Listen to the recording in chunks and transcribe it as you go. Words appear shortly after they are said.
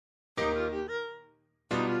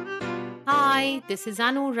Hi, this is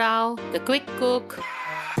Anu Rao, the Quick Cook.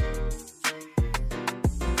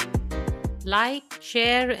 Like,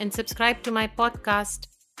 share, and subscribe to my podcast.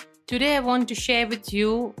 Today I want to share with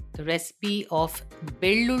you the recipe of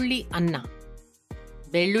Belluli Anna.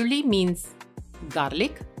 Belluli means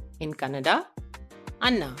garlic in Kannada.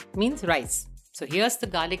 Anna means rice. So here's the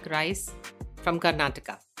garlic rice from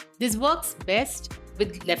Karnataka. This works best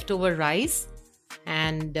with leftover rice,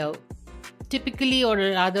 and typically, or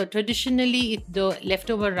rather traditionally, the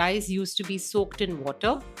leftover rice used to be soaked in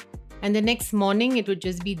water, and the next morning it would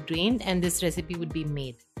just be drained and this recipe would be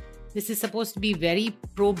made. This is supposed to be very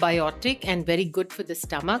probiotic and very good for the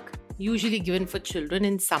stomach, usually given for children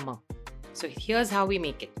in summer. So here's how we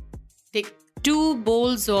make it. Take 2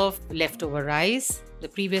 bowls of leftover rice. The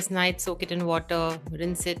previous night, soak it in water,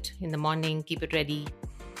 rinse it in the morning, keep it ready.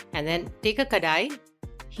 And then take a kadai,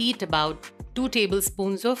 heat about 2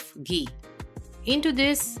 tablespoons of ghee. Into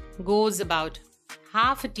this goes about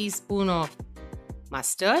half a teaspoon of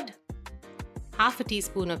mustard, half a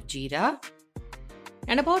teaspoon of jeera,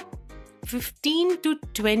 and about 15 to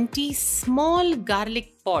 20 small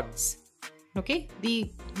garlic pods. Okay,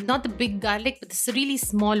 not the big garlic, but the really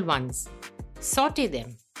small ones. Saute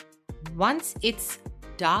them. Once it's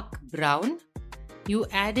dark brown, you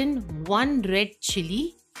add in 1 red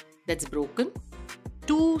chili that's broken,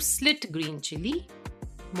 2 slit green chili,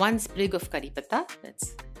 1 sprig of curry patta,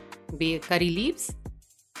 that's curry leaves,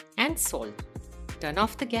 and salt. Turn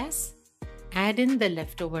off the gas, add in the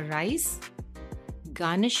leftover rice,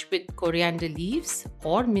 garnish with coriander leaves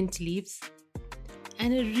or mint leaves,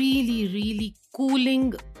 and a really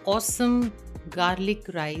cooling, awesome garlic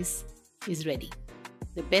rice is ready.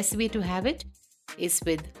 The best way to have it is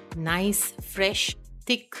with nice, fresh,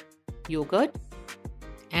 thick yogurt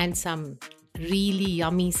and some really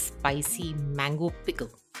yummy, spicy mango pickle.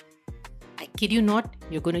 I kid you not,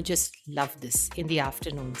 you're going to just love this in the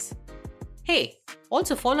afternoons. Hey,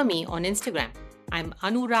 also follow me on Instagram. I'm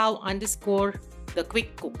anurao_the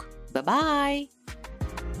Quick Cook. Bye-bye.